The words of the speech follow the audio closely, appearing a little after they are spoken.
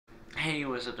Hey,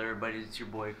 what's up everybody, it's your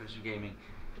boy Coziestroom Gaming.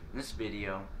 In this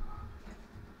video,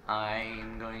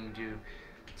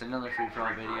 it's another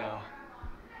free-for-all video,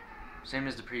 same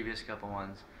as the previous couple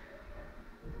ones.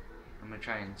 I'm gonna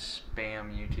try and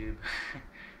spam YouTube,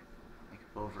 like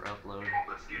over-upload.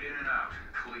 Let's get in and out,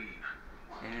 clean.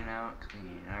 In and out,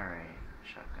 clean, alright.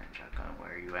 Shotgun,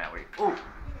 where are you at? Oh!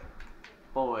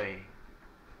 Boy.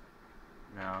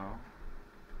 No.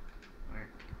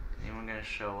 Anyone gonna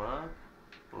show up?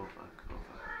 Oh fuck, oh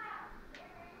fuck.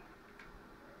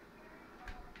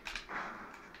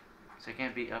 So I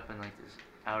can't be up in like this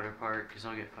outer part because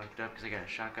I'll get fucked up because I got a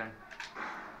shotgun.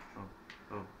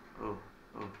 Oh.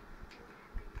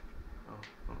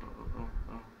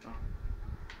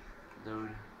 Load.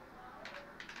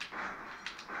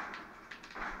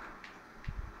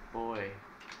 Boy.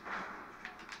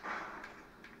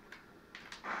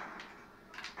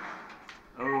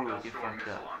 Oh, get fucked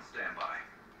up.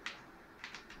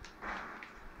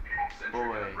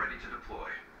 Boy. Ready to deploy.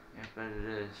 Yeah, I bet it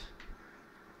is.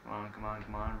 Come on,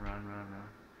 run.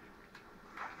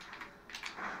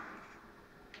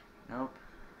 Nope.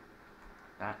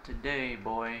 Not today,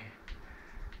 boy. I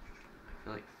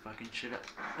feel like fucking shit up.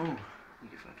 Oh, you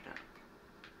get fucked up.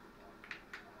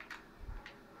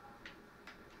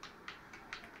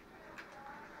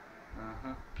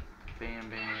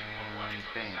 Bam.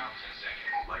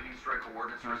 Lightning strike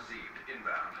coordinates received.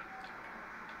 Inbound.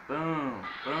 Boom.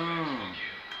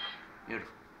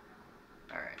 Beautiful.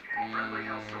 Alright. Friendly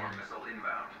Hellstorm missile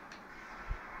inbound.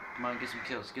 Come on, get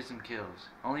some kills.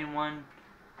 Only one?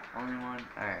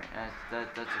 Alright,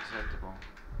 that's acceptable.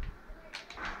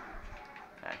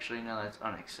 Actually, no, that's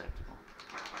unacceptable.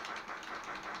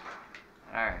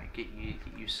 Alright, get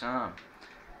you some.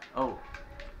 Oh,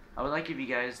 I would like if you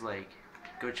guys, like,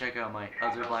 go check out my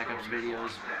other Black Ops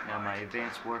videos, my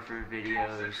Advanced Warfare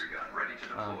videos.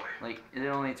 Like, it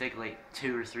only take like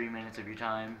 2 or 3 minutes of your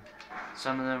time.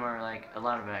 Some of them are like, a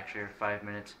lot of them actually are 5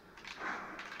 minutes.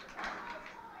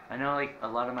 I know like a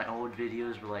lot of my old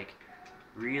videos were like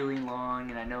really long,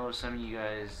 and I know some of you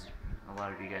guys, a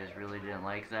lot of you guys really didn't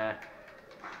like that.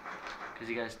 Because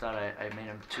you guys thought I made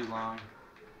them too long.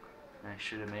 And I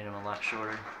should have made them a lot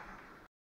shorter.